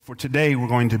For today, we're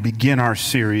going to begin our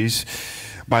series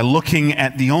by looking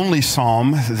at the only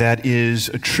psalm that is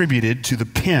attributed to the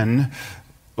pen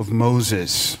of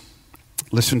Moses.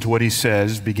 Listen to what he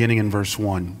says, beginning in verse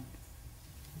 1.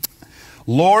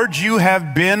 Lord, you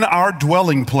have been our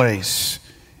dwelling place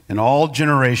in all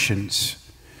generations.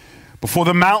 Before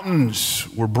the mountains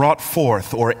were brought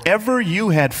forth, or ever you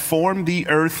had formed the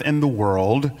earth and the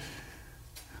world,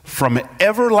 from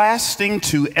everlasting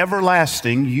to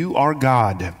everlasting, you are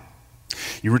God.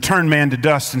 You return man to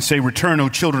dust and say, Return, O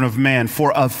children of man,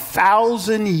 for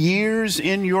 1,000 years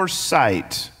in your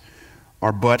sight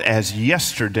are but as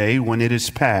yesterday when it is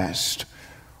past,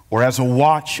 or as a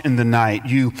watch in the night.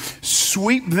 You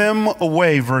sweep them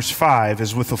away, verse 5,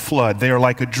 as with a flood. They are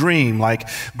like a dream, like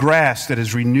grass that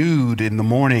is renewed in the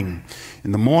morning.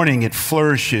 In the morning it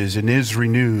flourishes and is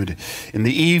renewed. In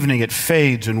the evening it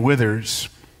fades and withers.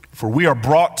 For we are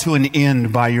brought to an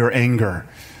end by your anger.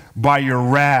 By your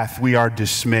wrath we are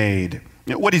dismayed.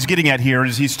 What he's getting at here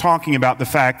is he's talking about the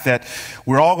fact that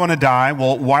we're all going to die.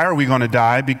 Well, why are we going to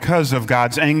die? Because of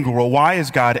God's anger. Well, why is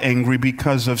God angry?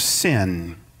 Because of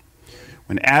sin.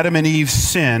 When Adam and Eve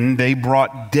sinned, they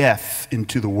brought death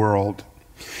into the world.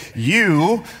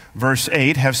 You, verse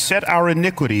 8, have set our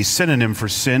iniquities, synonym for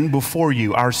sin, before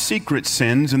you, our secret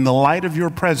sins in the light of your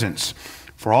presence.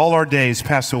 For all our days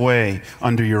pass away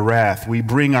under your wrath. We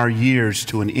bring our years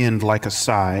to an end like a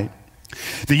sigh.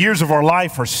 The years of our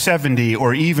life are 70,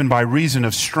 or even by reason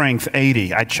of strength,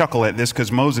 80. I chuckle at this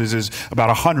because Moses is about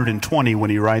 120 when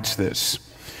he writes this.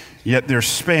 Yet their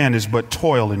span is but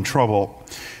toil and trouble.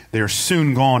 They are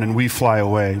soon gone and we fly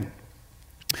away.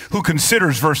 Who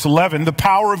considers, verse 11, the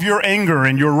power of your anger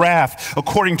and your wrath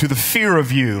according to the fear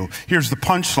of you? Here's the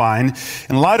punchline.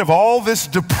 In light of all this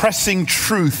depressing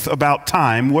truth about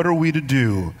time, what are we to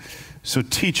do? So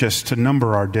teach us to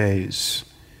number our days,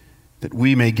 that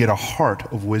we may get a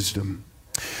heart of wisdom.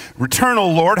 Return, O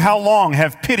Lord, how long?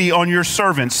 Have pity on your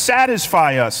servants.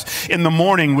 Satisfy us in the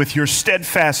morning with your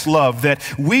steadfast love,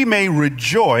 that we may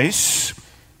rejoice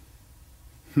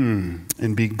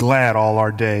and be glad all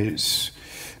our days.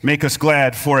 Make us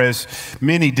glad for as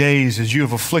many days as you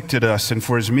have afflicted us, and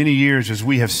for as many years as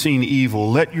we have seen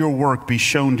evil. Let your work be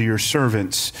shown to your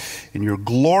servants, and your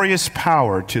glorious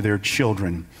power to their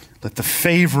children. Let the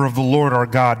favor of the Lord our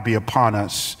God be upon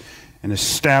us, and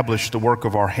establish the work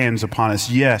of our hands upon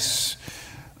us. Yes,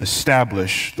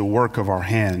 establish the work of our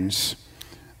hands.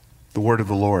 The word of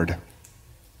the Lord.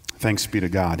 Thanks be to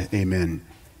God. Amen.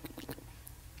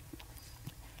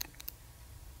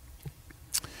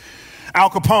 Al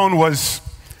Capone was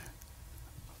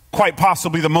quite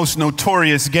possibly the most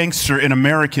notorious gangster in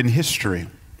American history.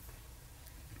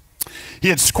 He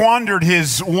had squandered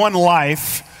his one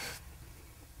life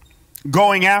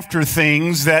going after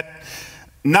things that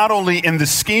not only in the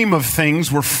scheme of things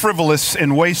were frivolous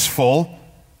and wasteful,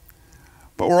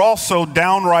 but were also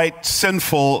downright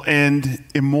sinful and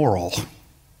immoral.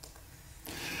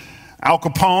 Al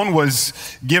Capone was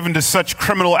given to such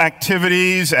criminal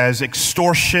activities as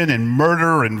extortion and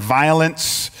murder and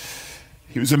violence.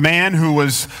 He was a man who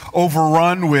was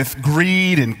overrun with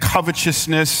greed and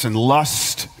covetousness and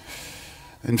lust.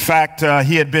 In fact,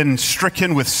 he had been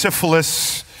stricken with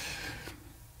syphilis.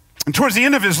 And towards the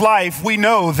end of his life, we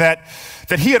know that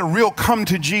he had a real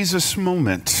come-to-Jesus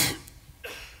moment.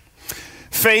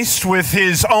 Faced with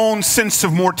his own sense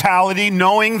of mortality,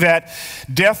 knowing that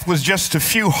death was just a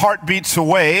few heartbeats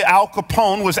away, Al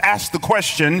Capone was asked the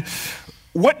question,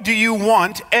 what do you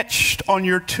want etched on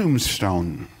your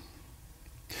tombstone?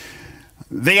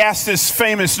 They asked this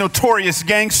famous, notorious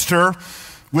gangster,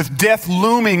 with death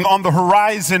looming on the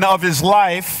horizon of his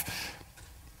life,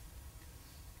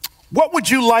 what would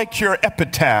you like your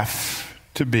epitaph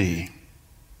to be?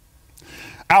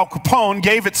 Al Capone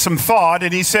gave it some thought,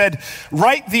 and he said,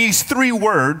 write these 3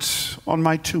 words on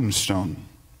my tombstone.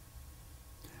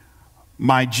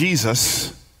 My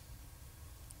Jesus,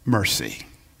 mercy.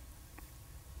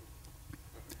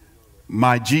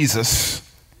 My Jesus,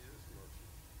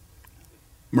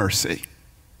 mercy.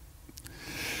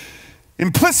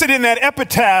 Implicit in that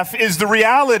epitaph is the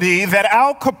reality that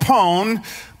Al Capone,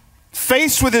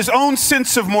 faced with his own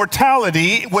sense of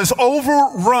mortality, was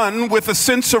overrun with a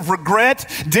sense of regret,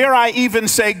 dare I even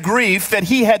say grief, that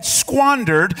he had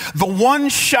squandered the one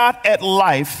shot at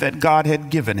life that God had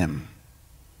given him.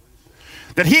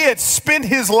 That he had spent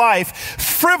his life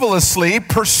frivolously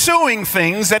pursuing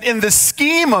things that in the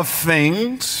scheme of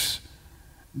things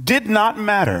did not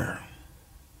matter.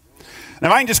 Now,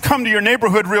 if I can just come to your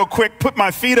neighborhood real quick, put my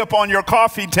feet up on your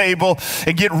coffee table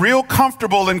and get real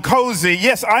comfortable and cozy.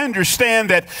 Yes, I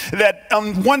understand that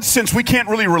in one sense we can't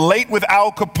really relate with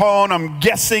Al Capone. I'm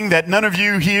guessing that none of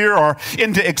you here are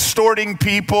into extorting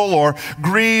people or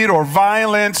greed or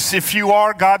violence. If you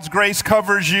are, God's grace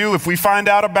covers you. If we find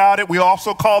out about it, we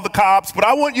also call the cops. But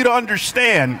I want you to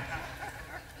understand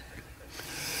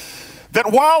that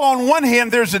while on one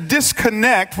hand there's a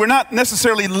disconnect, we're not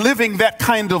necessarily living that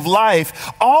kind of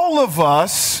life. All of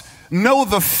us know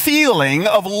the feeling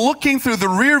of looking through the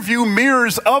rearview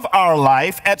mirrors of our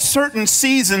life at certain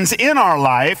seasons in our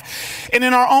life, and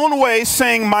in our own way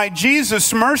saying, my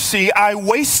Jesus, mercy, I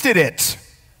wasted it.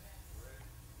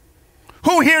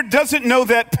 Who here doesn't know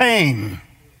that pain?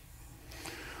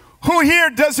 Who here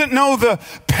doesn't know the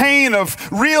pain of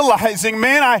realizing,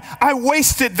 man, I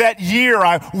wasted that year.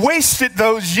 I wasted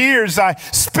those years. I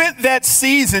spent that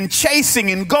season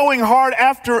chasing and going hard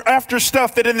after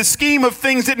stuff that in the scheme of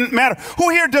things didn't matter.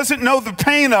 Who here doesn't know the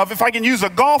pain of, if I can use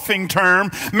a golfing term,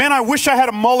 man, I wish I had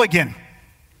a mulligan.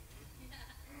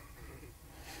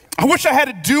 I wish I had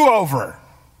a do-over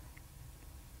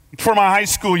for my high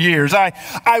school years. I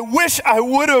wish I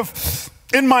would have,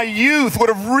 in my youth, would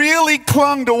have really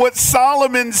clung to what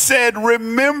Solomon said,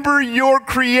 remember your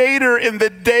Creator in the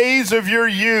days of your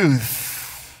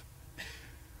youth.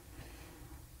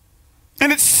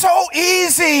 And it's so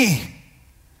easy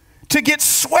to get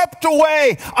swept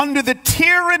away under the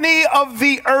tyranny of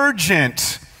the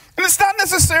urgent. And it's not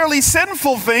necessarily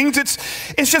sinful things.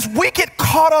 It's just we get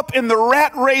caught up in the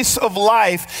rat race of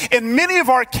life. And many of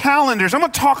our calendars, I'm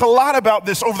going to talk a lot about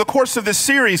this over the course of this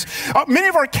series. Many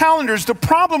of our calendars, the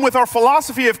problem with our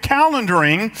philosophy of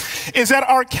calendaring is that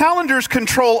our calendars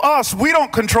control us. We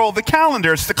don't control the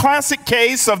calendar. It's the classic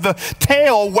case of the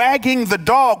tail wagging the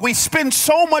dog. We spend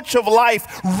so much of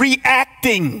life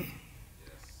reacting.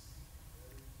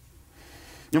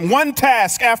 And one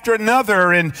task after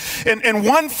another, and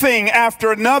one thing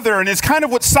after another. And it's kind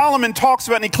of what Solomon talks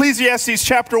about in Ecclesiastes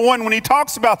chapter 1 when he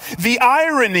talks about the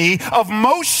irony of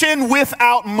motion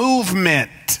without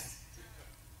movement.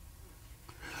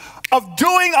 Of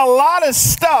doing a lot of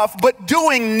stuff, but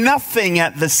doing nothing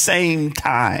at the same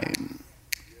time.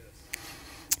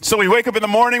 So we wake up in the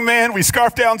morning, man, we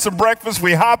scarf down some breakfast,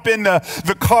 we hop in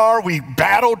the car, we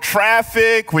battle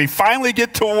traffic, we finally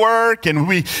get to work, and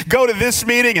we go to this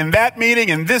meeting and that meeting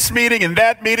and this meeting and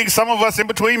that meeting. Some of us in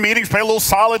between meetings play a little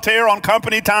solitaire on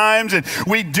company times, and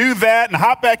we do that and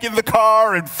hop back in the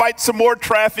car and fight some more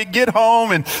traffic, get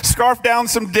home and scarf down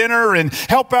some dinner and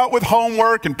help out with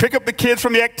homework and pick up the kids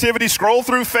from the activity, scroll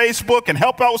through Facebook and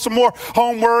help out with some more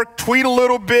homework, tweet a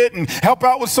little bit and help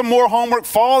out with some more homework,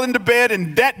 fall into bed,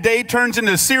 and that day turns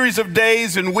into a series of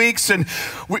days and weeks, and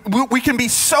we can be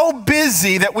so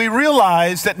busy that we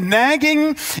realize that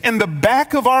nagging in the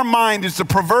back of our mind is the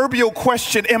proverbial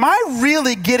question, am I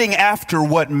really getting after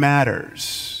what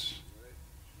matters?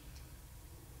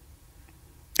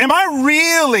 Am I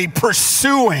really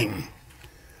pursuing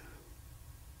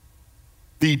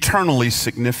the eternally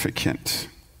significant?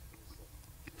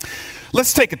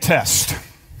 Let's take a test.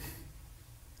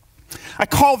 I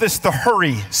call this the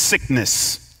hurry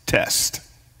sickness test.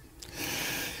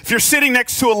 If you're sitting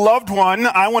next to a loved one,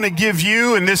 I want to give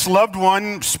you and this loved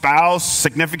one, spouse,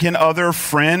 significant other,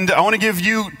 friend, I want to give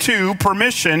you too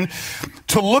permission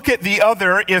to look at the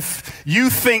other if you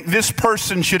think this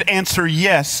person should answer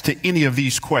yes to any of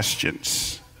these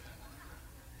questions.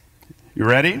 You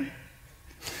ready?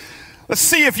 Let's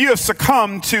see if you have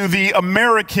succumbed to the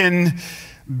American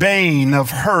bane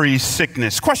of hurry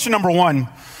sickness. Question number 1.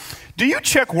 Do you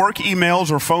check work emails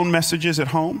or phone messages at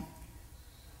home?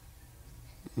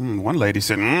 One lady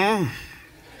said,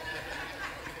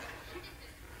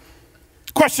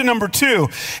 Question number 2.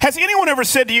 Has anyone ever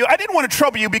said to you, I didn't want to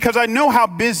trouble you because I know how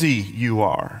busy you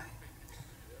are?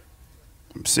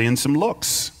 I'm seeing some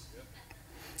looks.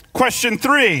 Question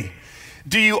 3.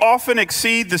 Do you often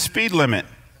exceed the speed limit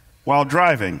while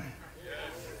driving?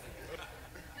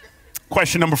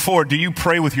 Question number 4. Do you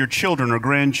pray with your children or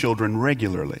grandchildren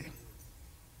regularly?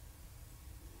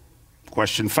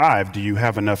 Question 5, do you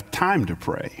have enough time to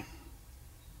pray?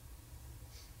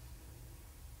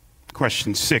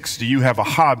 Question 6, do you have a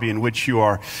hobby in which you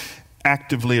are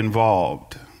actively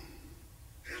involved?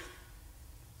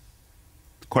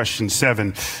 Question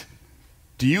 7,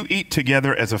 do you eat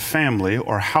together as a family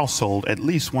or household at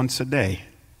least once a day?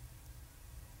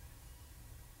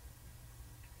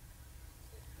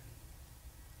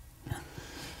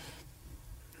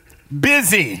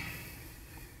 Busy.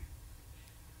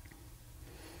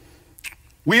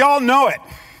 We all know it.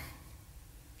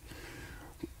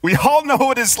 We all know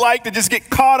what it's like to just get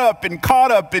caught up and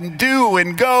do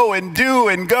and go and do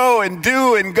and go and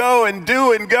do and go and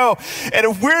do and go. And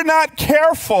if we're not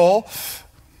careful,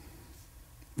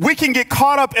 we can get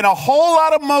caught up in a whole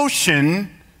lot of motion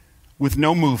with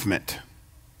no movement.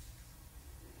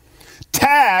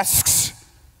 Tasks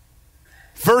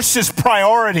versus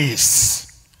priorities.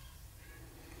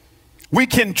 We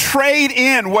can trade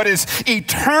in what is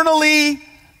eternally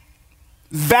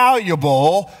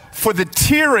valuable for the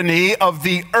tyranny of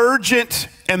the urgent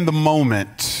and the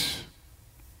moment.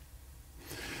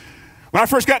 When I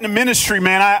first got into ministry,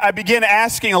 man, I began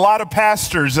asking a lot of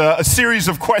pastors a series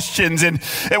of questions. And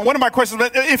one of my questions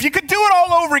was, if you could do it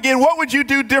all over again, what would you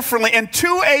do differently? And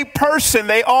to a person,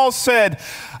 they all said,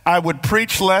 I would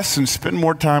preach less and spend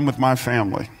more time with my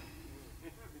family.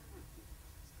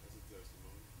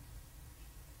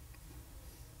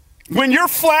 When you're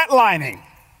flatlining,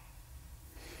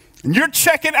 and you're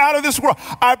checking out of this world,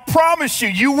 I promise you,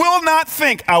 you will not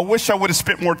think, I wish I would have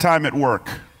spent more time at work.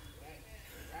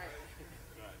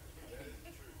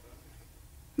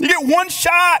 You get one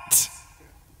shot.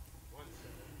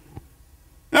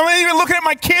 I'm even looking at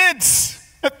my kids.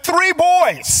 I have 3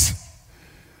 boys.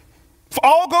 If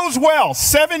all goes well,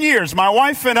 7 years, my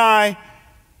wife and I,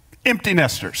 empty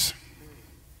nesters.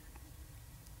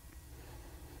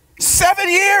 7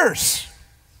 years.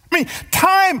 I mean,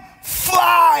 time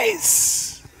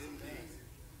flies.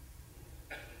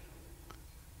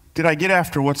 Did I get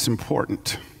after what's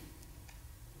important?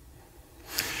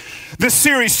 This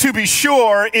series, to be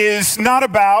sure, is not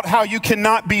about how you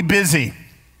cannot be busy.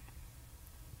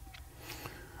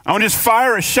 I want to just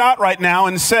fire a shot right now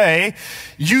and say,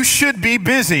 you should be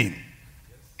busy.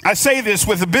 I say this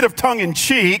with a bit of tongue in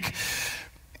cheek.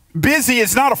 Busy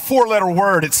is not a 4-letter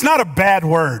word. It's not a bad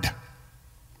word.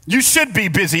 You should be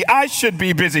busy. I should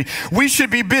be busy. We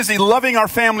should be busy loving our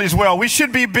families well. We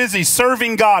should be busy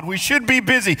serving God. We should be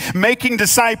busy making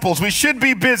disciples. We should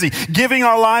be busy giving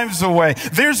our lives away.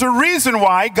 There's a reason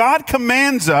why God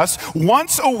commands us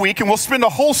once a week, and we'll spend a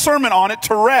whole sermon on it,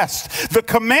 to rest. The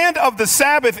command of the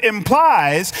Sabbath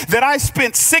implies that I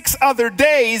spent 6 other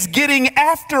days getting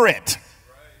after it.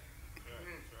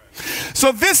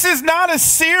 So this is not a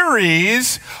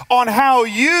series on how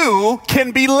you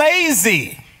can be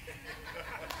lazy.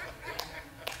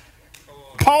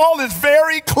 Paul is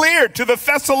very clear to the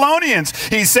Thessalonians.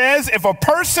 He says, if a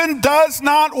person does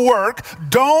not work,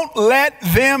 don't let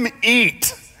them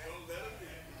eat.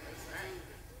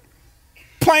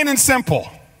 Plain and simple.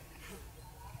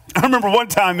 I remember one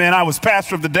time, man, I was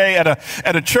pastor of the day at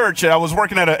a church. I was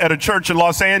working at a church in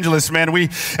Los Angeles, man.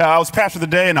 I was pastor of the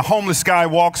day, and a homeless guy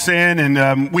walks in,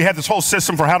 and we had this whole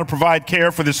system for how to provide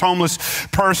care for this homeless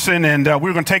person, and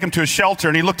we were going to take him to a shelter,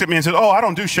 and he looked at me and said, I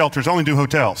don't do shelters, I only do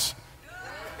hotels.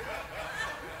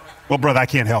 Well, brother, I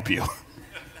can't help you.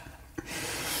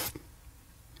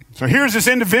 So here's this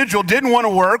individual, didn't want to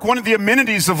work, wanted the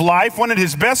amenities of life, wanted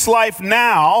his best life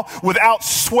now without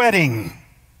sweating.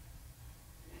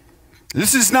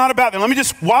 This is not about them.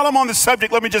 While I'm on the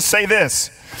subject, let me just say this.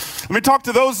 Let me talk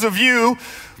to those of you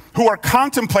who are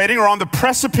contemplating or on the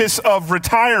precipice of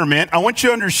retirement. I want you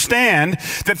to understand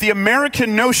that the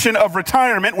American notion of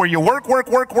retirement, where you work,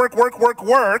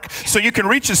 so you can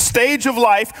reach a stage of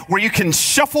life where you can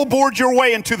shuffleboard your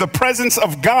way into the presence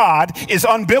of God, is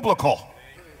unbiblical.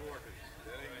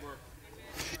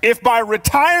 If by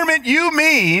retirement you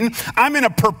mean I'm in a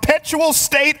perpetual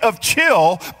state of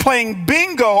chill, playing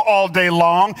bingo all day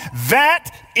long,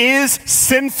 that is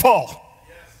sinful.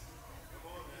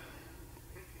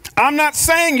 I'm not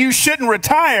saying you shouldn't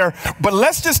retire, but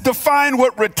let's just define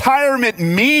what retirement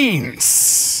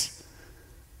means.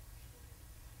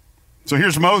 So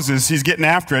here's Moses. He's getting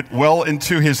after it well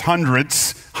into his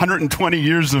hundreds, 120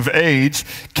 years of age.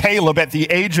 Caleb, at the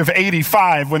age of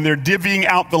 85, when they're divvying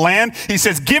out the land, he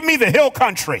says, give me the hill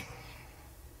country.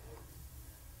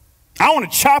 I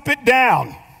want to chop it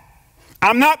down.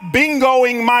 I'm not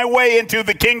bingoing my way into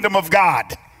the kingdom of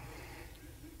God.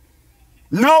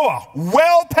 Noah,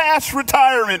 well past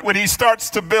retirement when he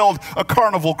starts to build a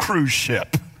Carnival cruise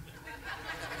ship.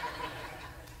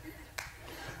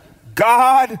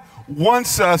 God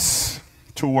wants us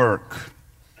to work.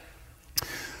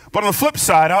 But on the flip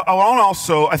side,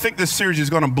 I think this series is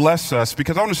going to bless us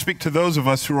because I want to speak to those of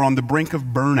us who are on the brink of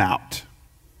burnout.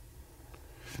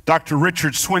 Dr.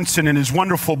 Richard Swenson, in his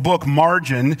wonderful book,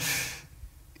 Margin,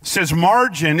 says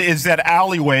margin is that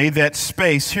alleyway, that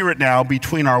space, hear it now,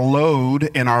 between our load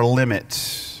and our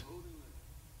limits.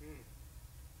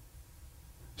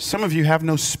 Some of you have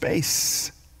no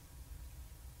space.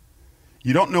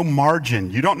 You don't know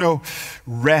margin. You don't know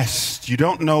rest. You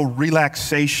don't know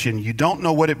relaxation. You don't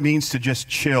know what it means to just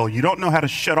chill. You don't know how to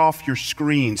shut off your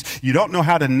screens. You don't know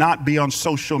how to not be on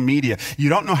social media. You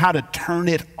don't know how to turn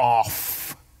it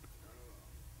off.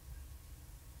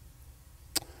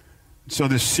 So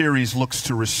this series looks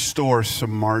to restore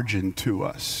some margin to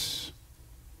us.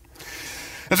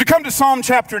 As we come to Psalm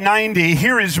chapter 90,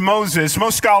 here is Moses.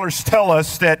 Most scholars tell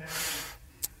us that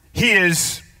he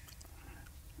is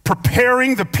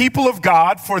preparing the people of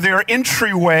God for their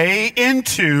entryway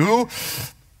into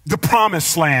the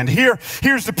promised land.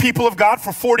 Here's the people of God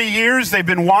for 40 years. They've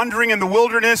been wandering in the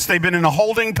wilderness. They've been in a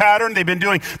holding pattern. They've been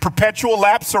doing perpetual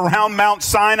laps around Mount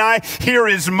Sinai. Here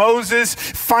is Moses.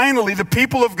 Finally, the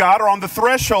people of God are on the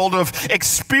threshold of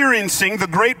experiencing the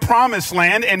great promised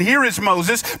land. And here is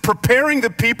Moses preparing the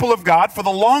people of God for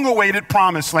the long-awaited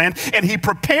promised land. And he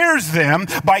prepares them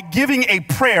by giving a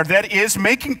prayer, that is,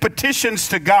 making petitions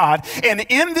to God. And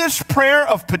in this prayer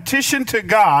of petition to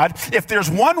God, if there's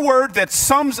one word that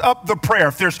sums up the prayer,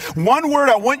 if there's one word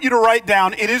I want you to write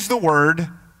down, it is the word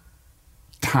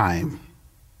time.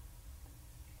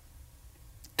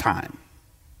 Time.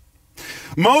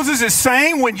 Moses is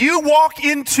saying, when you walk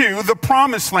into the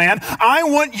promised land, I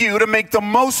want you to make the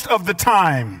most of the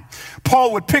time.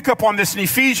 Paul would pick up on this in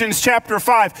Ephesians chapter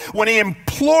 5 when he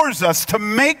implores us to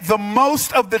make the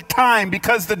most of the time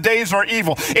because the days are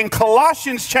evil. In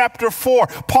Colossians chapter 4,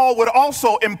 Paul would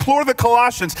also implore the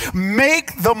Colossians,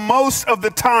 make the most of the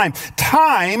time.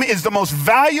 Time is the most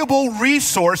valuable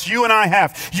resource you and I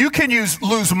have. You can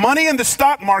lose money in the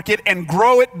stock market and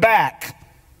grow it back.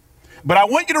 But I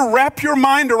want you to wrap your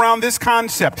mind around this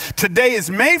concept. Today is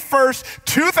May 1st,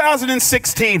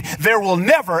 2016. There will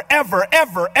never, ever,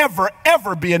 ever, ever,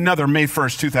 ever be another May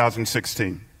 1st,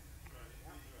 2016.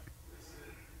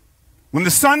 When the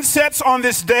sun sets on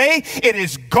this day, it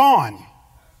is gone.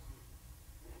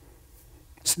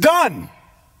 It's done.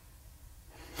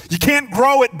 You can't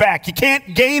grow it back. You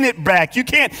can't gain it back. You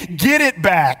can't get it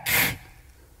back.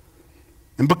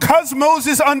 And because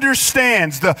Moses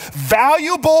understands the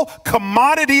valuable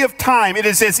commodity of time, it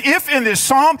is as if in this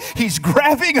psalm, he's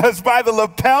grabbing us by the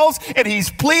lapels and he's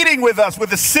pleading with us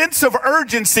with a sense of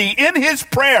urgency in his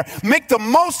prayer. Make the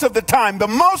most of the time, the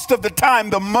most of the time,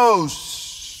 the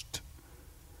most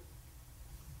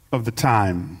of the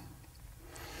time.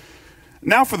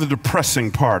 Now for the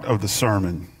depressing part of the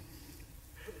sermon.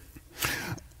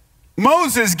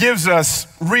 Moses gives us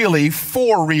really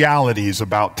 4 realities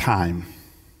about time.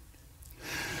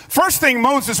 First thing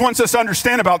Moses wants us to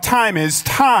understand about time is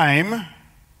terminal.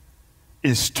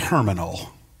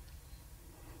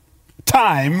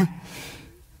 Time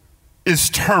is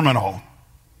terminal.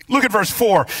 Look at verse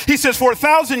 4. He says, for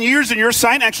 1,000 years in your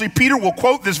sight, actually Peter will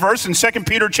quote this verse in 2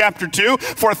 Peter chapter 2,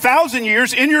 for 1,000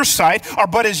 years in your sight are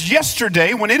but as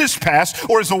yesterday when it is past,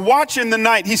 or as a watch in the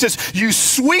night. He says, you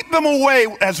sweep them away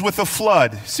as with a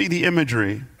flood. See the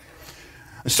imagery.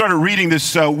 I started reading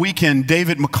this weekend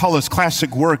David McCullough's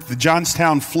classic work, The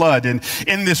Johnstown Flood. And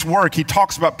in this work, he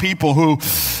talks about people who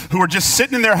are just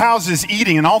sitting in their houses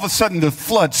eating, and all of a sudden the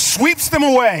flood sweeps them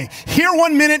away. Here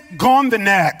one minute, gone the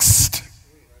next.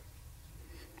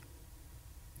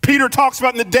 Peter talks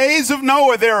about in the days of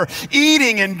Noah, they're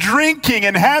eating and drinking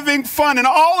and having fun, and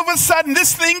all of a sudden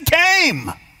this thing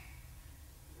came.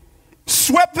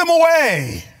 Swept them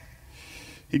away.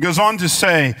 He goes on to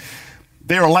say,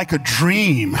 they are like a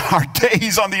dream, our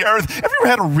days on the earth. Have you ever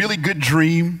had a really good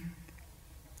dream?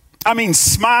 I mean,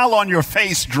 smile on your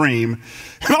face dream.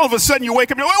 And all of a sudden you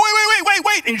wake up and you're,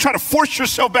 wait. And you try to force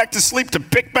yourself back to sleep to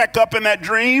pick back up in that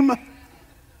dream.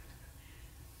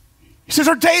 He says,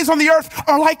 our days on the earth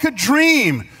are like a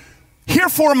dream. Here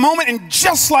for a moment and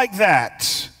just like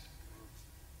that,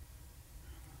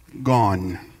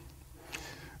 gone.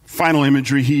 Final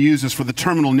imagery he uses for the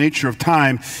terminal nature of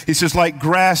time. He says, like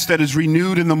grass that is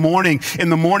renewed in the morning. In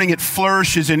the morning it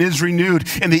flourishes and is renewed.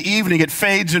 In the evening it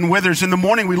fades and withers. In the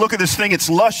morning we look at this thing, it's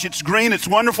lush, it's green, it's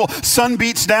wonderful. Sun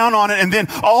beats down on it, and then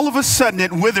all of a sudden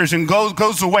it withers and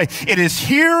goes away. It is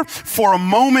here for a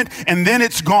moment and then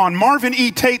it's gone. Marvin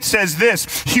E. Tate says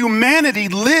this, humanity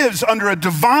lives under a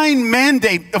divine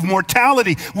mandate of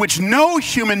mortality which no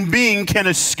human being can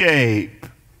escape.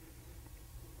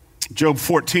 Job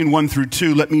 14, 1 through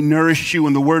 2, let me nourish you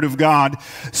in the word of God,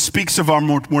 speaks of our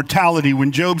mortality.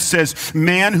 When Job says,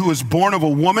 man who is born of a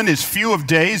woman is few of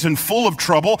days and full of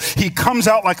trouble. He comes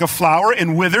out like a flower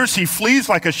and withers. He flees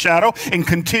like a shadow and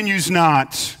continues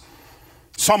not.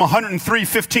 Psalm 103,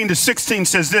 15 to 16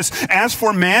 says this, as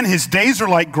for man, his days are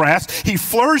like grass. He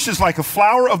flourishes like a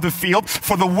flower of the field,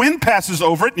 for the wind passes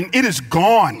over it and it is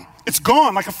gone. It's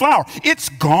gone like a flower. It's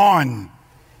gone.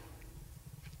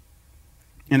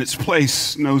 and its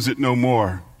place knows it no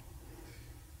more.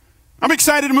 I'm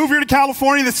excited to move here to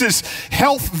California. This is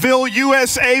Healthville,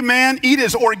 USA, man. Eat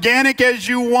as organic as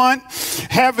you want.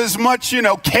 Have as much,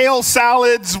 kale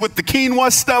salads with the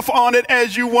quinoa stuff on it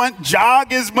as you want.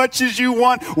 Jog as much as you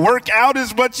want. Work out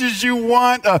as much as you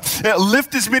want.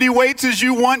 Lift as many weights as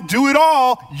you want. Do it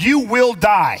all. You will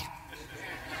die.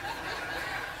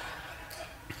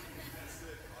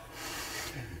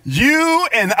 You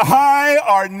and I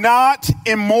are not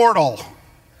immortal.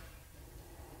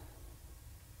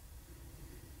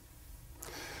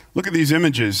 Look at these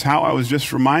images, how I was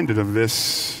just reminded of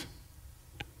this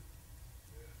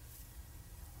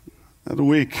the other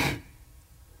week.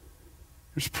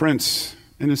 There's Prince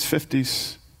in his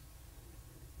 50s.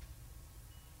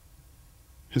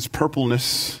 His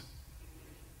purpleness.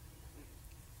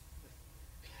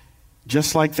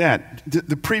 Just like that.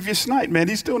 The previous night, man,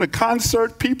 he's doing a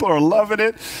concert. People are loving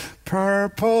it.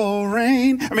 Purple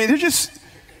rain. I mean, they're just...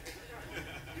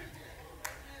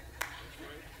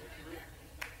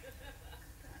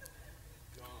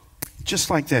 Just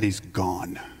like that, he's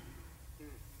gone.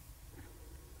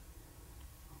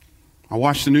 I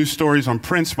watch the news stories on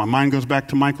Prince. My mind goes back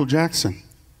to Michael Jackson.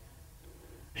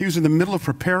 He was in the middle of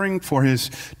preparing for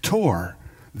his tour.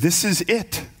 This is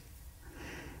it.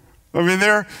 I mean,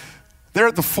 they're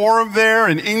at the Forum there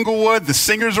in Inglewood. The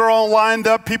singers are all lined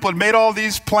up. People had made all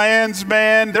these plans,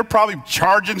 man. They're probably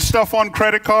charging stuff on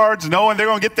credit cards, knowing they're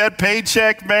going to get that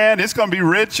paycheck, man. It's going to be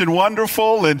rich and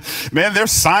wonderful. And, man, they're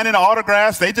signing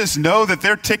autographs. They just know that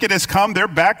their ticket has come. They're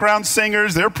background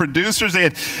singers. They're producers. They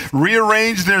had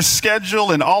rearranged their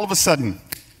schedule, and all of a sudden,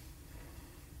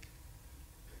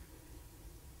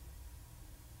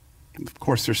 of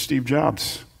course, there's Steve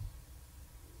Jobs.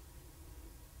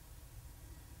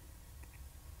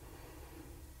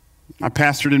 I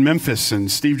pastored in Memphis, and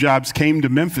Steve Jobs came to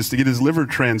Memphis to get his liver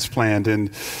transplant.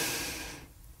 And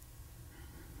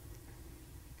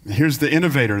here's the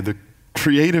innovator, the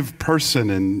creative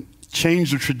person, and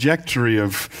changed the trajectory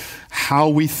of how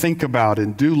we think about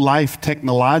and do life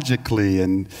technologically.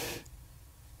 And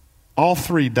all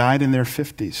three died in their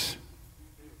 50s.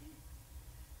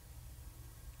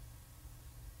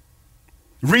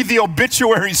 Read the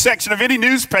obituary section of any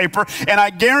newspaper, and I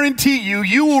guarantee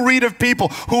you will read of people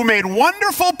who made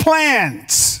wonderful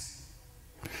plans.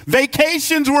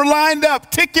 Vacations were lined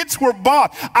up. Tickets were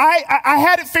bought. I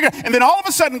had it figured. And then all of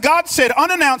a sudden, God said,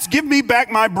 unannounced, give me back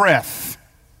my breath.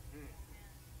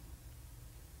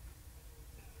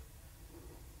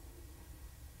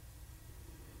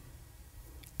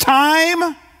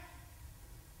 Time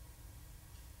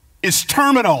is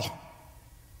terminal.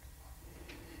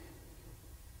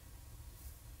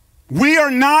 We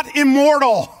are not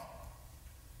immortal.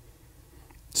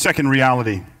 Second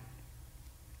reality.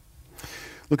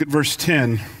 Look at verse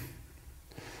 10.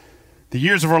 The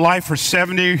years of our life are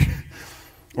 70,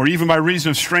 or even by reason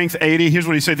of strength, 80. Here's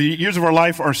what he said. The years of our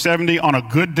life are 70, on a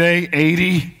good day,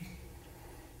 80.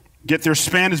 Get their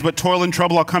span is but toil and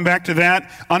trouble. I'll come back to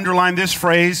that. Underline this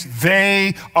phrase.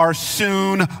 They are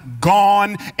soon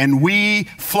gone and we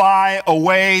fly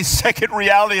away. Second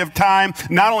reality of time.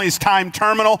 Not only is time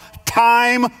terminal,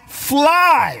 time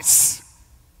flies.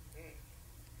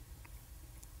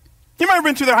 You might have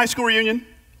been to their high school reunion.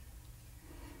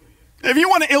 If you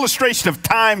want an illustration of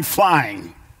time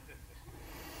flying,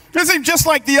 this is just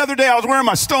like the other day. I was wearing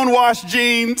my stonewashed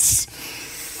jeans,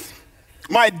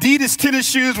 my Adidas tennis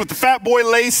shoes with the fat boy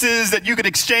laces that you could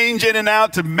exchange in and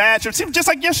out to match. It seemed just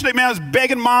like yesterday, man, I was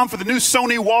begging Mom for the new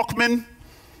Sony Walkman.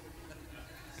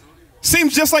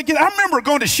 Seems just like it. I remember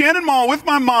going to Shannon Mall with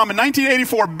my mom in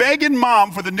 1984, begging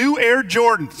Mom for the new Air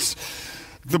Jordans,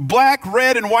 the black,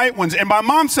 red, and white ones. And my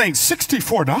mom saying,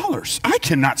 $64? I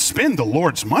cannot spend the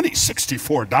Lord's money,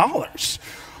 $64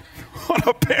 on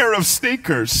a pair of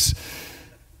sneakers.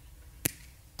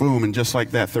 Boom, and just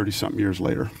like that, 30-something years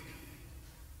later.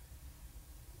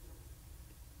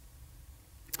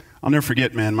 I'll never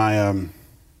forget, man, my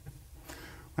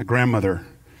grandmother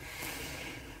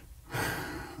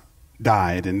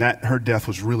died, and her death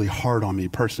was really hard on me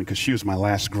personally because she was my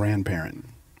last grandparent.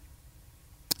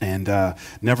 And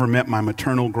never met my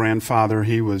maternal grandfather.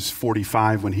 He was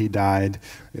 45 when he died.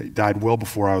 He died well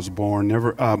before I was born.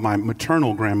 My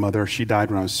maternal grandmother, she died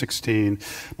when I was 16.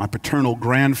 My paternal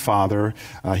grandfather,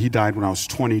 he died when I was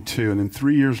 22. And then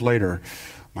 3 years later,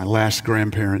 my last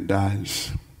grandparent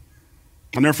dies.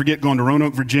 I'll never forget going to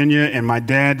Roanoke, Virginia, and my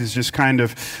dad is just kind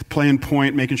of playing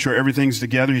point, making sure everything's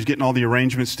together. He's getting all the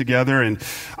arrangements together, and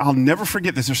I'll never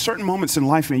forget this. There's certain moments in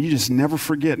life, man, you just never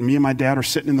forget. Me and my dad are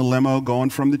sitting in the limo going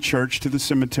from the church to the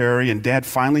cemetery, and Dad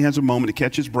finally has a moment to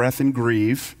catch his breath and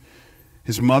grieve.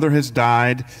 His mother has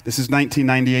died. This is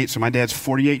 1998, so my dad's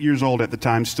 48 years old at the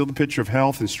time, still the picture of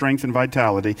health and strength and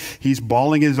vitality. He's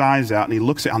bawling his eyes out, and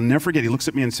I'll never forget, he looks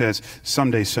at me and says,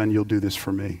 "Someday, son, you'll do this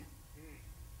for me."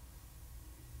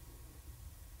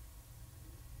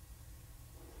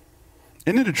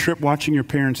 Isn't it a trip watching your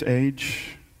parents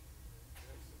age?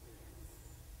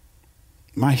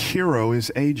 My hero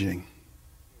is aging.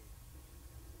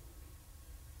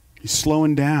 He's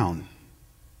slowing down.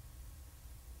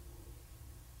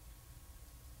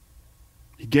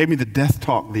 He gave me the death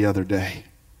talk the other day.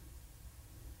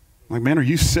 I'm like, "Man, are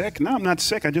you sick?" "No, I'm not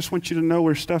sick. I just want you to know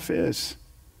where stuff is."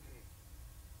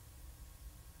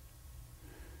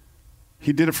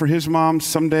 He did it for his mom.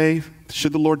 Someday,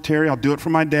 should the Lord tarry, I'll do it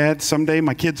for my dad. Someday,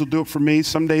 my kids will do it for me.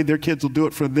 Someday, their kids will do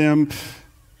it for them.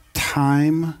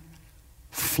 Time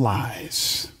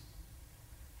flies.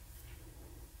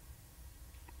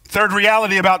 Third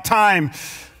reality about time,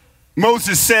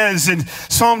 Moses says in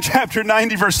Psalm chapter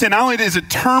 90, verse 10, not only is it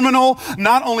terminal,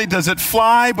 not only does it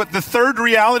fly, but the third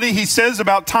reality he says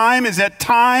about time is that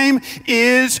time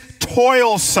is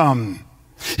toilsome.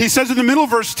 He says in the middle of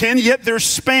verse 10, "Yet their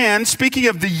span," speaking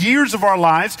of the years of our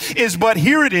lives, "is but,"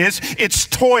 here it is, "it's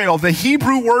toil." The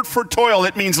Hebrew word for toil,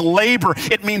 it means labor,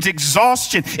 it means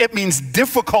exhaustion, it means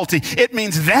difficulty, it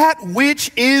means that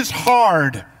which is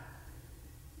hard.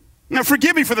 Now,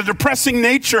 forgive me for the depressing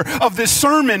nature of this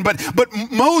sermon, but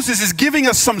Moses is giving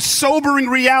us some sobering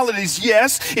realities.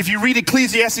 Yes, if you read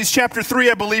Ecclesiastes chapter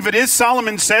 3, I believe it is,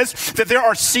 Solomon says that there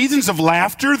are seasons of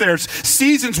laughter. There's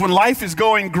seasons when life is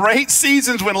going great,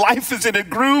 seasons when life is in a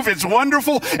groove, it's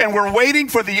wonderful, and we're waiting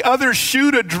for the other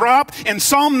shoe to drop. In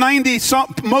Psalm 90,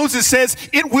 Moses says,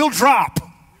 it will drop.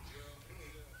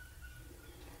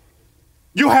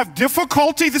 You'll have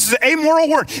difficulty. This is an amoral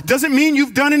word. It doesn't mean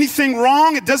you've done anything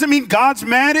wrong. It doesn't mean God's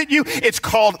mad at you. It's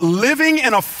called living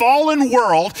in a fallen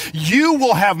world. You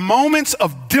will have moments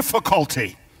of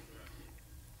difficulty.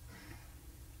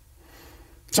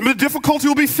 Some of the difficulty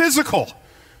will be physical.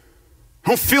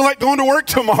 I don't feel like going to work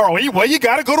tomorrow. Well, you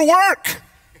got to go to work.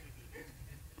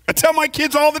 I tell my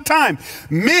kids all the time,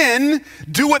 men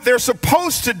do what they're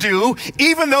supposed to do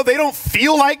even though they don't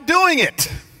feel like doing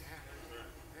it.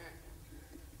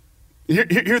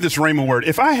 Hear this rhema word.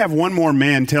 If I have one more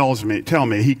man tell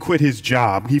me he quit his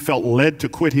job, he felt led to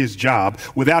quit his job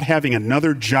without having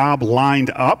another job lined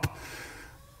up,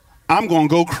 I'm going to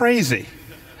go crazy.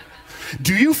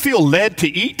 Do you feel led to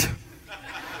eat?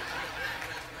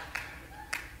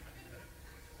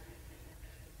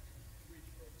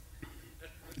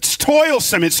 It's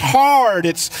toilsome, it's hard,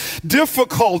 it's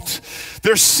difficult.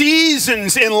 There's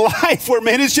seasons in life where,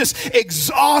 man, it's just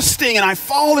exhausting, and I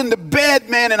fall into bed,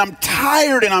 man, and I'm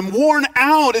tired and I'm worn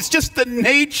out. It's just the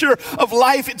nature of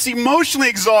life. It's emotionally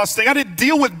exhausting. I had to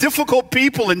deal with difficult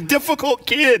people and difficult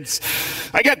kids.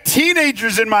 I got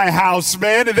teenagers in my house,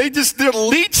 man, and they're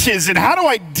leeches, and how do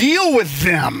I deal with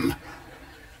them?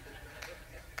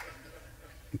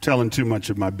 I'm telling too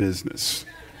much of my business.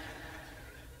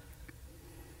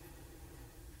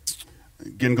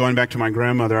 Again, going back to my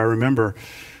grandmother, I remember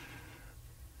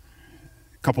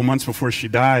a couple months before she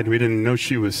died, we didn't know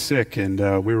she was sick, and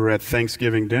we were at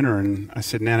Thanksgiving dinner, and I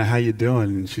said, "Nana, how you doing?"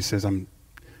 And she says, I'm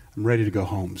ready to go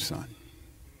home, son."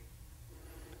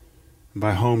 And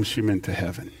by home, she meant to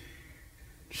heaven.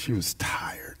 She was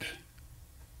tired.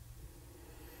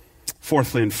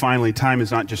 Fourthly and finally, time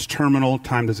is not just terminal.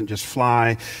 Time doesn't just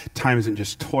fly. Time isn't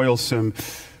just toilsome.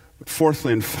 But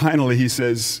fourthly and finally, he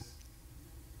says,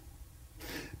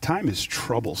 time is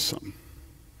troublesome.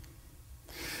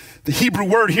 The Hebrew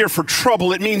word here for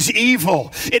trouble, it means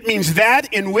evil. It means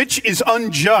that in which is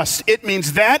unjust. It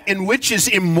means that in which is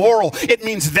immoral. It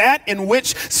means that in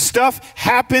which stuff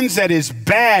happens that is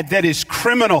bad, that is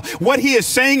criminal. What he is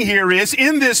saying here is,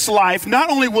 in this life, not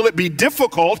only will it be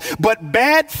difficult, but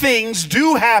bad things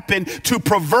do happen to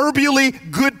proverbially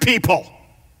good people.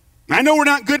 I know we're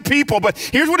not good people, but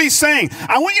here's what he's saying.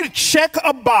 I want you to check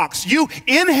a box. You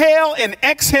inhale and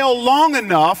exhale long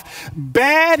enough,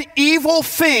 bad, evil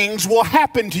things will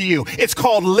happen to you. It's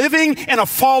called living in a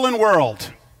fallen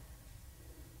world.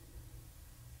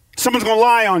 Someone's going to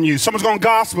lie on you. Someone's going to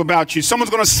gossip about you. Someone's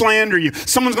going to slander you.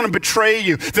 Someone's going to betray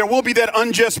you. There will be that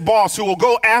unjust boss who will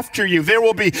go after you. There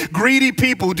will be greedy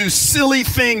people who do silly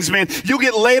things, man. You'll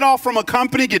get laid off from a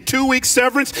company, get 2 weeks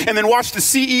severance, and then watch the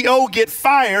CEO get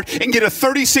fired and get a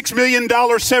 $36 million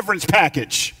severance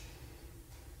package.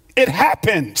 It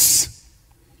happens.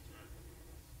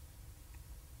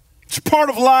 It's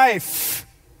part of life.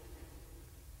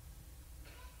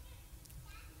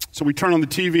 So we turn on the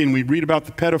TV and we read about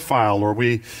the pedophile, or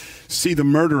we see the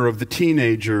murder of the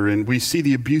teenager, and we see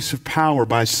the abuse of power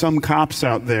by some cops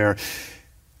out there.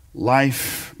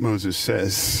 Life, Moses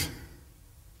says,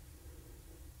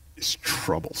 is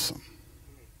troublesome.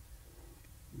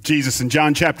 Jesus in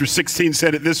John chapter 16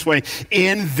 said it this way,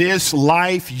 in this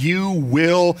life you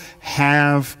will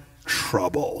have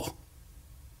trouble.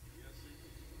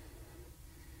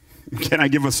 Can I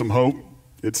give us some hope?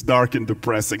 It's dark and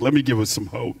depressing. Let me give us some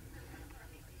hope.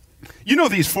 You know,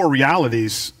 these four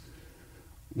realities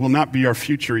will not be our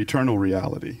future eternal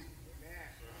reality.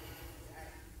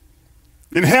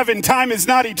 In heaven, time is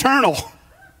not eternal.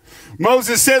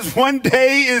 Moses says one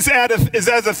day is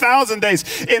as 1,000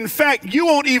 days. In fact, you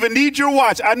won't even need your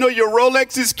watch. I know your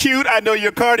Rolex is cute. I know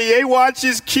your Cartier watch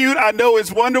is cute. I know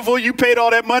it's wonderful. You paid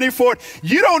all that money for it.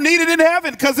 You don't need it in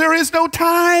heaven because there is no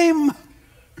time.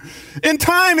 In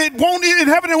time, in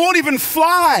heaven, it won't even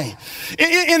fly.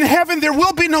 In heaven, there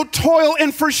will be no toil.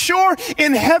 And for sure,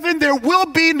 in heaven, there will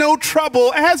be no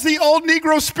trouble. As the old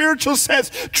Negro spiritual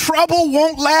says, trouble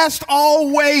won't last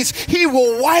always. He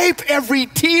will wipe every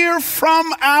tear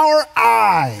from our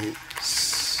eyes.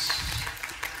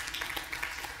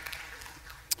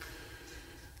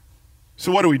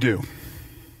 So what do we do?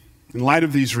 In light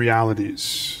of these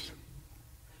realities,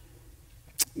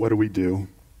 what do we do?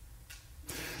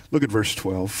 Look at verse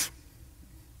 12.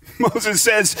 Moses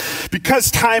says,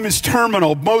 because time is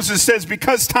terminal. Moses says,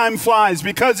 because time flies,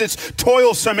 because it's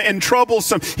toilsome and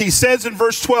troublesome. He says in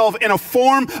verse 12, in a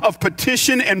form of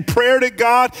petition and prayer to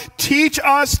God, teach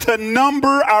us to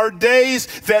number our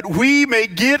days that we may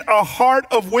get a heart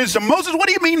of wisdom. Moses, what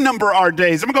do you mean number our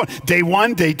days? I'm going, day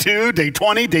 1, day 2, day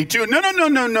 20, day 2.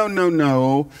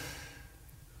 No.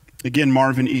 Again,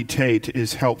 Marvin E. Tate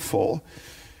is helpful.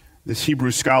 This Hebrew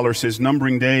scholar says,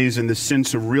 numbering days in the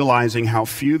sense of realizing how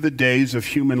few the days of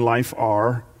human life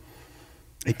are,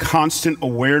 a constant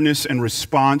awareness and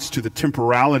response to the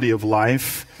temporality of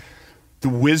life, the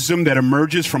wisdom that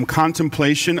emerges from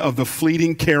contemplation of the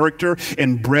fleeting character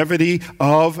and brevity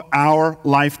of our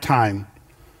lifetime.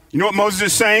 You know what Moses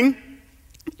is saying?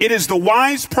 It is the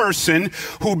wise person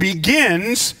who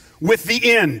begins with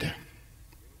the end.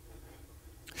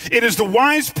 It is the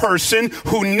wise person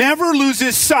who never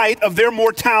loses sight of their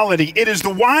mortality. It is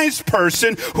the wise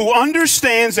person who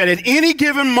understands that at any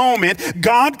given moment,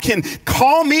 God can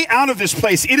call me out of this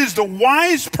place. It is the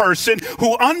wise person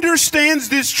who understands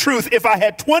this truth. If I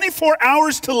had 24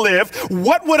 hours to live,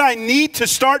 what would I need to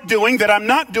start doing that I'm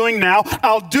not doing now?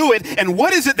 I'll do it. And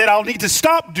what is it that I'll need to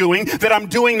stop doing that I'm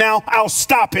doing now? I'll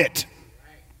stop it.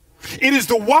 It is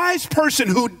the wise person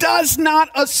who does not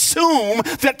assume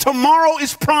that tomorrow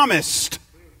is promised.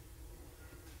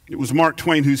 It was Mark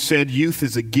Twain who said, youth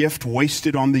is a gift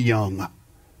wasted on the young.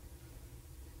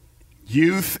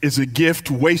 Youth is a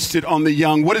gift wasted on the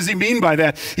young. What does he mean by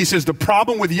that? He says the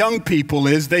problem with young people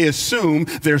is they assume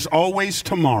there's always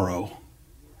tomorrow.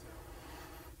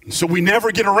 So we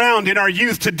never get around in our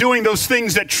youth to doing those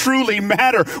things that truly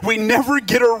matter. We never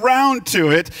get around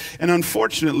to it. And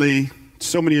unfortunately,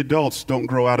 so many adults don't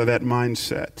grow out of that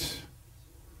mindset.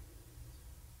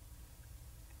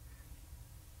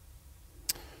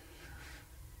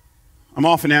 I'm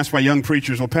often asked by young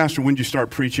preachers, well, Pastor, when did you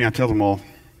start preaching? I tell them, well,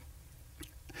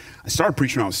 I started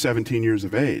preaching when I was 17 years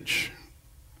of age.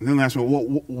 And then they ask me,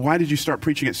 well, why did you start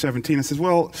preaching at 17? I says,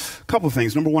 well, a couple of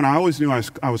things. Number one, I always knew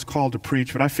I was called to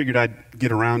preach, but I figured I'd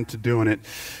get around to doing it,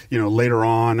 later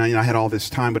on. I had all this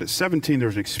time. But at 17, there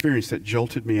was an experience that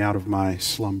jolted me out of my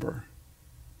slumber.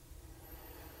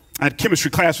 I had chemistry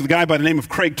class with a guy by the name of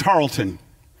Craig Tarleton.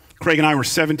 Craig and I were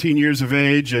 17 years of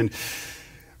age, and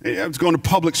I was going to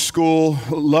public school,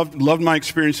 loved my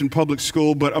experience in public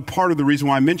school, but a part of the reason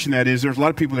why I mention that is there's a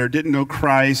lot of people there didn't know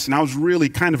Christ, and I was really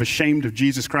kind of ashamed of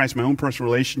Jesus Christ, my own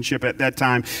personal relationship at that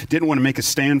time, didn't want to make a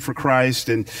stand for Christ,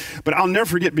 but I'll never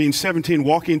forget being 17,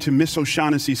 walking into Miss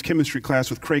O'Shaughnessy's chemistry class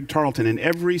with Craig Tarleton, and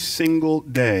every single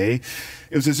day,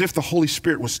 it was as if the Holy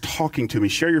Spirit was talking to me.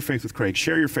 Share your faith with Craig.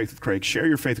 Share your faith with Craig. Share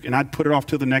your faith. And I'd put it off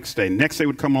till the next day. Next day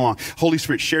would come along. Holy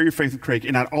Spirit, share your faith with Craig.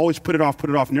 And I'd always put it off.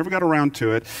 Never got around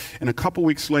to it. And a couple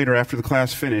weeks later, after the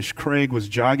class finished, Craig was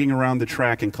jogging around the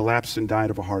track and collapsed and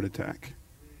died of a heart attack.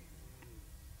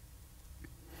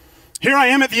 Here I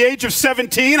am at the age of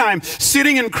 17. I'm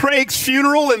sitting in Craig's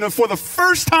funeral, and for the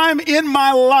first time in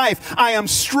my life, I am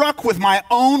struck with my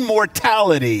own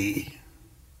mortality.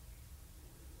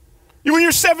 When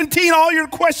you're 17, all your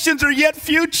questions are yet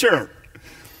future.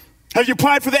 Have you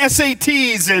applied for the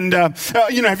SATs? And,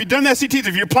 have you done the SATs?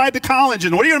 Have you applied to college?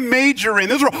 And what are you going to major in?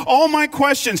 Those are all my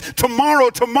questions. Tomorrow.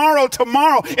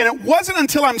 And it wasn't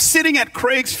until I'm sitting at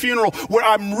Craig's funeral where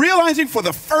I'm realizing for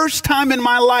the first time in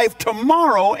my life,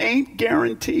 tomorrow ain't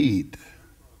guaranteed.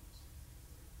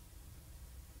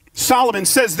 Solomon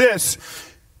says this.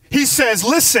 He says,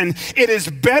 listen, it is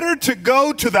better to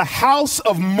go to the house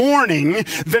of mourning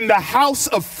than the house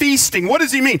of feasting. What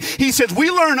does he mean? He says,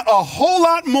 we learn a whole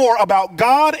lot more about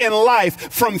God and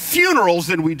life from funerals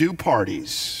than we do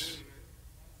parties.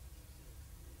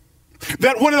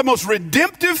 That one of the most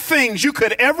redemptive things you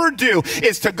could ever do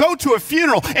is to go to a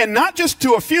funeral, and not just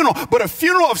to a funeral, but a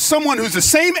funeral of someone who's the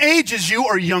same age as you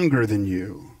or younger than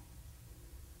you.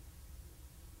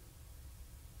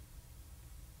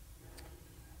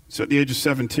 So at the age of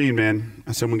 17, man,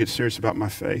 I said, I'm going to get serious about my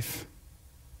faith.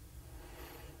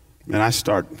 And I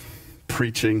start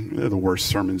preaching. They're the worst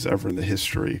sermons ever in the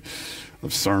history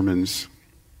of sermons.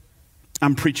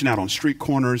 I'm preaching out on street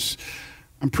corners.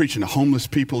 I'm preaching to homeless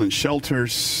people in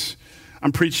shelters.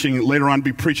 I'm preaching, later on,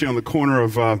 be preaching on the corner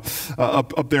of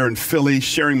up there in Philly,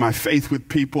 sharing my faith with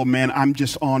people. Man, I'm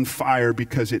just on fire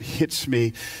because it hits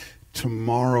me.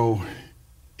 Tomorrow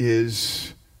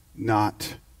is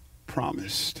not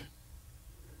promised.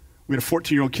 We had a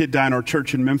 14-year-old kid die in our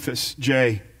church in Memphis,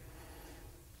 Jay.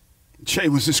 Jay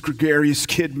was this gregarious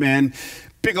kid, man.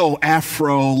 Big old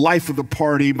afro, life of the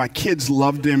party. My kids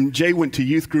loved him. Jay went to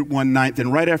youth group one night, then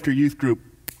right after youth group,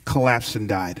 collapsed and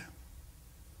died.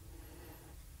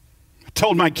 I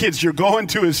told my kids, you're going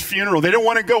to his funeral. They don't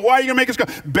want to go. Why are you going to make us go?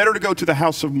 Better to go to the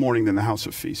house of mourning than the house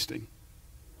of feasting.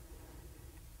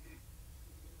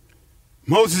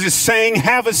 Moses is saying,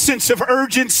 have a sense of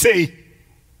urgency.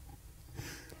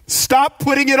 Stop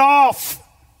putting it off.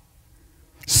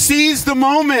 Seize the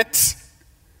moment.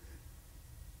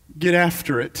 Get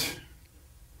after it.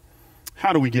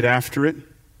 How do we get after it?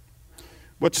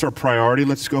 What's our priority?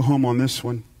 Let's go home on this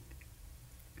one.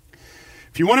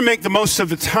 If you want to make the most of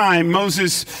the time,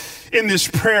 Moses, in this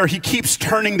prayer, he keeps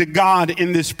turning to God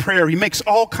in this prayer. He makes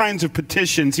all kinds of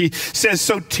petitions. He says,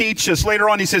 so teach us. Later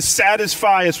on, he says,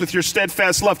 satisfy us with your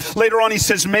steadfast love. Later on, he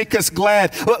says, make us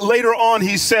glad. Later on,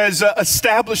 he says,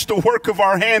 establish the work of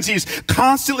our hands. He's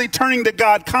constantly turning to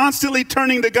God, constantly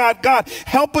turning to God. God,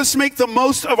 help us make the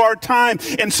most of our time.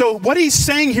 And so what he's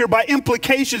saying here by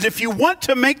implications, if you want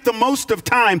to make the most of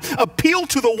time, appeal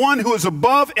to the one who is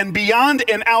above and beyond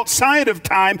and outside of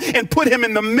time and put him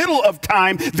in the middle of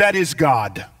time. That is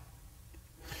God.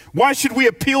 Why should we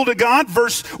appeal to God?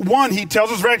 Verse 1, he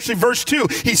tells us, or actually verse 2,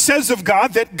 he says of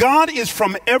God that God is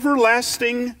from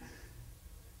everlasting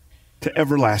to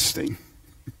everlasting.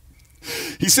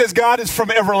 He says God is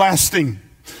from everlasting.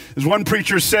 As one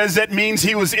preacher says, that means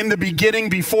he was in the beginning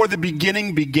before the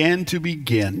beginning began to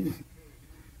begin.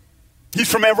 He's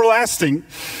from everlasting.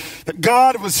 That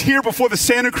God was here before the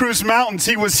Santa Cruz Mountains.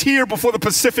 He was here before the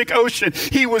Pacific Ocean.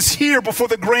 He was here before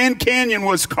the Grand Canyon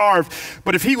was carved.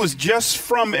 But if he was just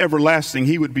from everlasting,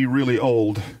 he would be really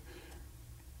old.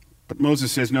 But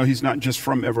Moses says, no, he's not just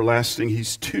from everlasting.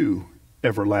 He's to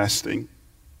everlasting.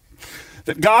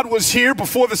 That God was here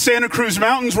before the Santa Cruz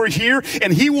Mountains were here,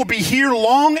 and he will be here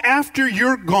long after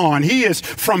you're gone. He is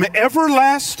from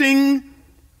everlasting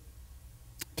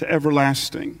to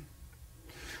everlasting.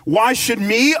 Why should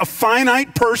me, a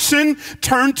finite person,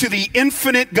 turn to the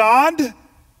infinite God?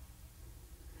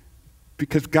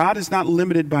 Because God is not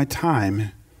limited by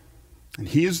time, and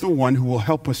he is the one who will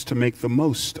help us to make the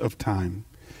most of time.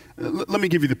 Let me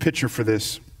give you the picture for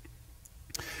this.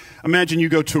 Imagine you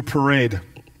go to a parade,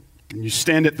 and you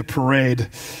stand at the parade,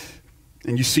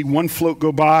 and you see one float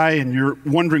go by, and you're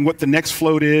wondering what the next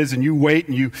float is, and you wait,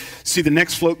 and you see the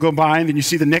next float go by, and then you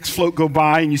see the next float go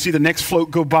by, and you see the next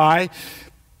float go by.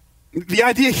 The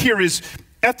idea here is,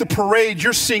 at the parade,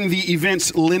 you're seeing the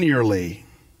events linearly.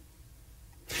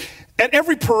 At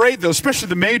every parade, though, especially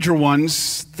the major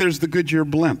ones, there's the Goodyear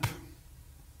blimp.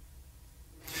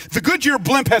 The Goodyear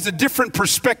blimp has a different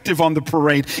perspective on the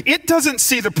parade. It doesn't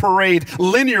see the parade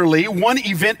linearly, one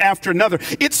event after another.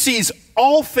 It sees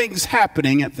all things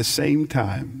happening at the same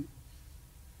time.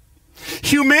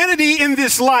 Humanity in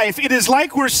this life, it is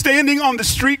like we're standing on the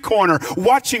street corner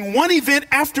watching one event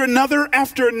after another,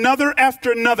 after another,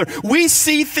 after another. We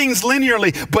see things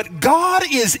linearly, but God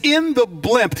is in the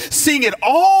blimp, seeing it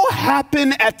all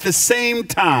happen at the same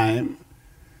time.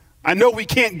 I know we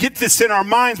can't get this in our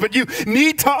minds, but you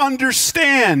need to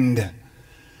understand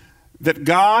that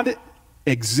God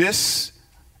exists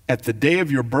at the day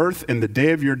of your birth and the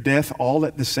day of your death all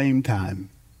at the same time.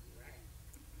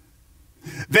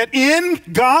 That in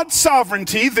God's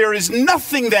sovereignty, there is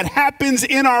nothing that happens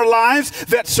in our lives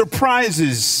that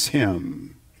surprises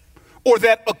him or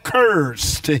that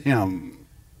occurs to him.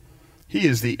 He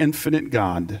is the infinite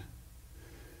God.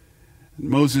 And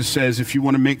Moses says, if you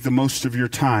want to make the most of your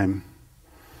time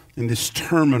in this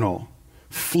terminal,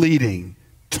 fleeting,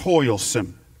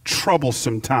 toilsome,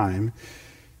 troublesome time,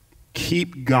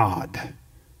 keep God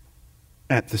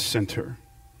at the center.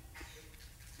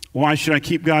 Why should I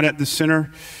keep God at the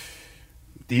center?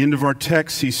 At the end of our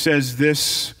text, he says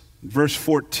this, verse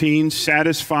 14,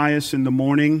 satisfy us in the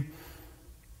morning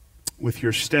with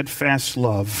your steadfast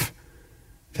love,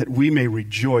 that we may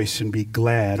rejoice and be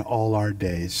glad all our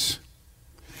days.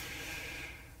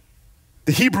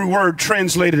 The Hebrew word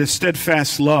translated as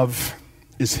steadfast love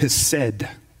is hesed.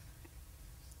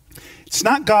 It's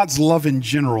not God's love in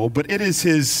general, but it is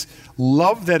his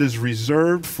love that is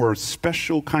reserved for a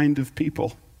special kind of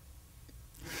people.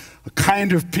 A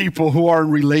kind of people who are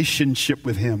in relationship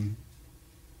with him.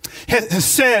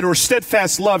 Hesed, or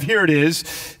steadfast love, here it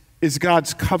is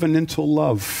God's covenantal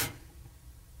love.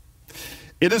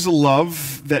 It is a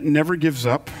love that never gives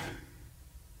up,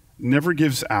 never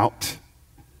gives out,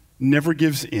 never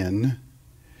gives in.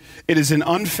 It is an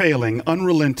unfailing,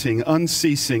 unrelenting,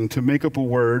 unceasing, to make up a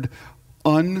word,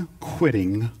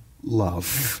 unquitting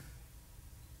love.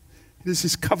 It is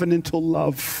his covenantal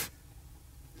love.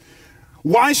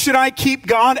 Why should I keep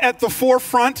God at the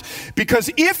forefront?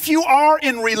 Because if you are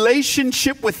in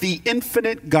relationship with the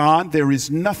infinite God, there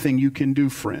is nothing you can do,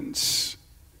 friends,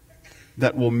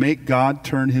 that will make God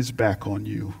turn his back on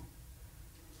you.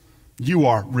 You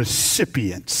are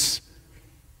recipients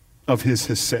of his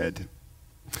hesed.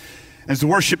 As the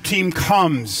worship team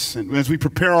comes, and as we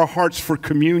prepare our hearts for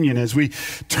communion, as we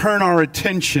turn our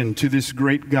attention to this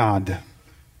great God,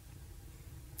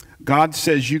 God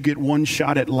says you get one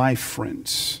shot at life,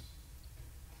 friends.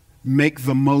 Make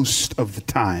the most of the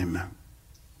time.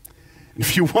 And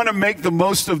if you want to make the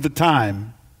most of the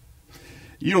time,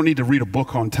 you don't need to read a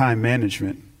book on time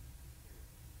management.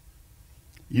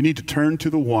 You need to turn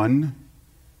to the one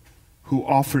who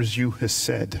offers you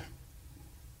hesed,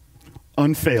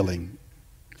 unfailing,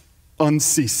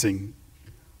 unceasing,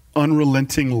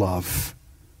 unrelenting love.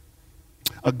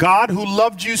 A God who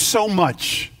loved you so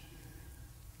much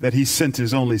that he sent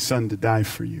his only son to die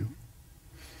for you.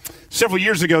 Several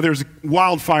years ago, there was a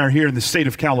wildfire here in the state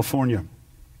of California.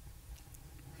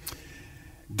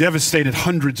 Devastated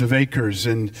hundreds of acres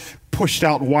and pushed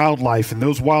out wildlife. And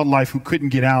those wildlife who couldn't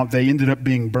get out, they ended up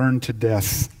being burned to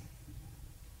death.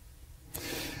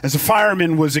 As a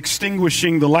fireman was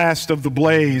extinguishing the last of the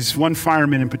blaze, one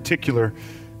fireman in particular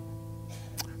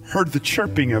heard the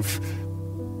chirping of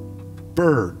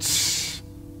birds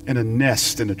in a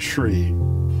nest in a tree.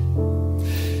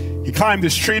 He climbed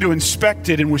this tree to inspect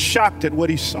it and was shocked at what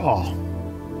he saw.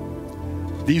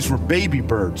 These were baby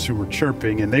birds who were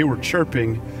chirping, and they were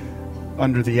chirping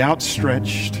under the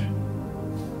outstretched,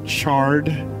 charred,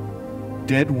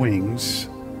 dead wings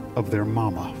of their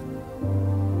mama.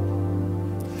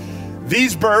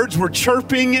 These birds were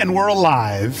chirping and were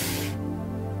alive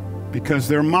because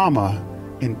their mama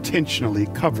intentionally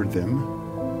covered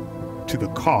them to the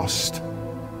cost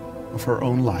of her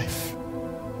own life.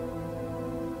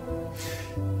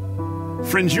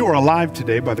 Friends, you are alive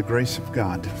today by the grace of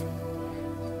God.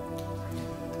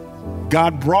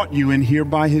 God brought you in here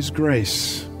by his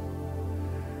grace.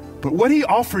 But what he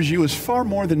offers you is far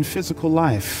more than physical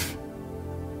life.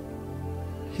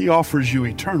 He offers you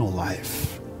eternal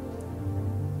life,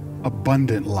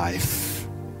 abundant life.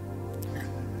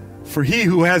 For he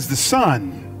who has the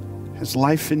Son has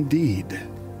life indeed.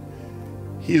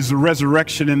 He is the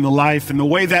resurrection and the life. And the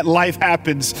way that life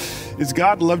happens is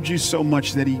God loved you so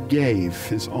much that he gave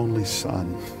his only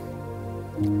Son.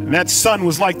 And that Son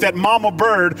was like that mama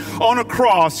bird on a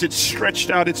cross. It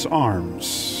stretched out its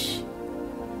arms.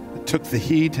 It took the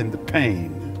heat and the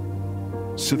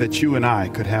pain so that you and I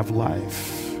could have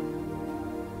life.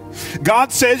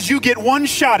 God says you get one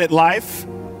shot at life.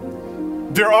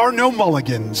 There are no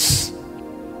mulligans.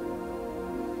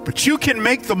 But you can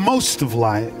make the most of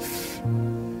life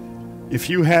if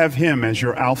you have him as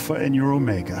your Alpha and your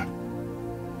Omega,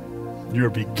 your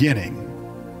beginning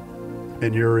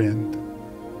and your end.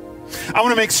 I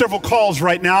want to make several calls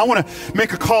right now. I want to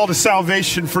make a call to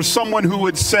salvation for someone who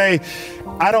would say,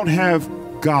 I don't have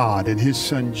God and his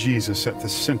Son Jesus at the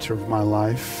center of my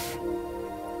life.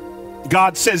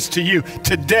 God says to you,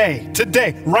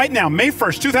 today, right now, May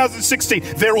 1st, 2016,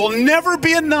 there will never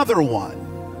be another one.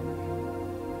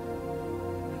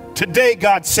 Today,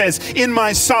 God says, in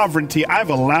my sovereignty, I've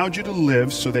allowed you to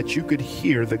live so that you could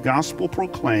hear the gospel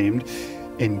proclaimed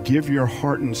and give your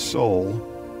heart and soul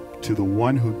to the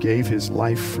one who gave his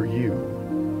life for you.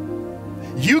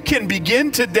 You can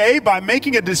begin today by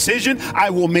making a decision. I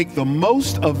will make the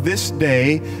most of this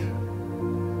day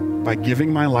by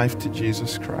giving my life to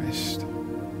Jesus Christ.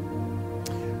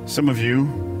 Some of you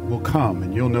will come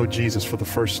and you'll know Jesus for the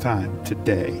first time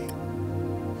today.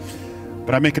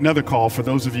 But I make another call for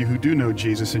those of you who do know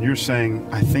Jesus and you're saying,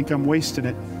 I think I'm wasting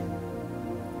it.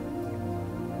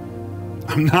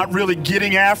 I'm not really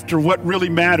getting after what really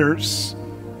matters.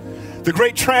 The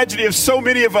great tragedy of so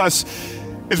many of us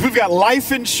is we've got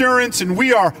life insurance and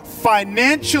we are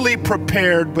financially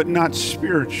prepared, but not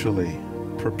spiritually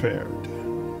prepared.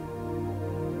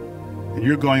 And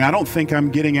you're going, I don't think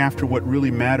I'm getting after what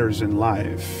really matters in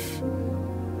life.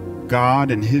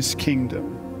 God and His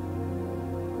kingdom,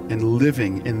 and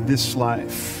living in this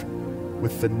life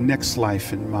with the next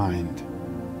life in mind.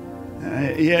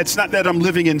 It's not that I'm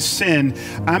living in sin.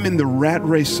 I'm in the rat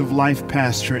race of life,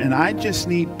 Pastor, and I just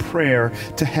need prayer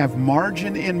to have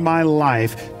margin in my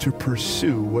life to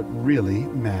pursue what really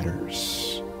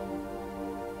matters.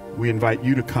 We invite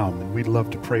you to come, and we'd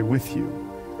love to pray with you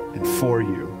and for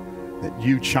you, that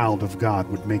you, child of God,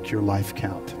 would make your life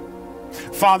count.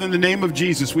 Father, in the name of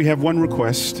Jesus, we have one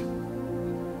request,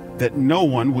 that no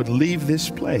one would leave this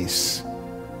place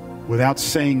without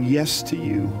saying yes to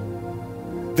you.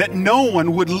 That no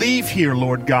one would leave here,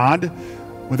 Lord God,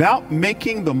 without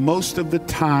making the most of the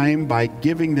time by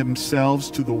giving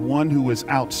themselves to the one who is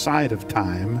outside of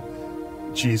time,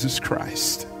 Jesus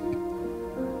Christ.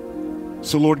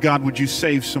 So, Lord God, would you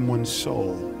save someone's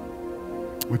soul?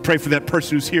 We pray for that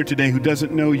person who's here today who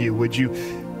doesn't know you. Would you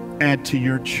add to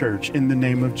your church in the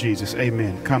name of Jesus?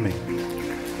 Amen. Coming.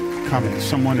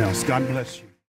 Someone else. God bless you.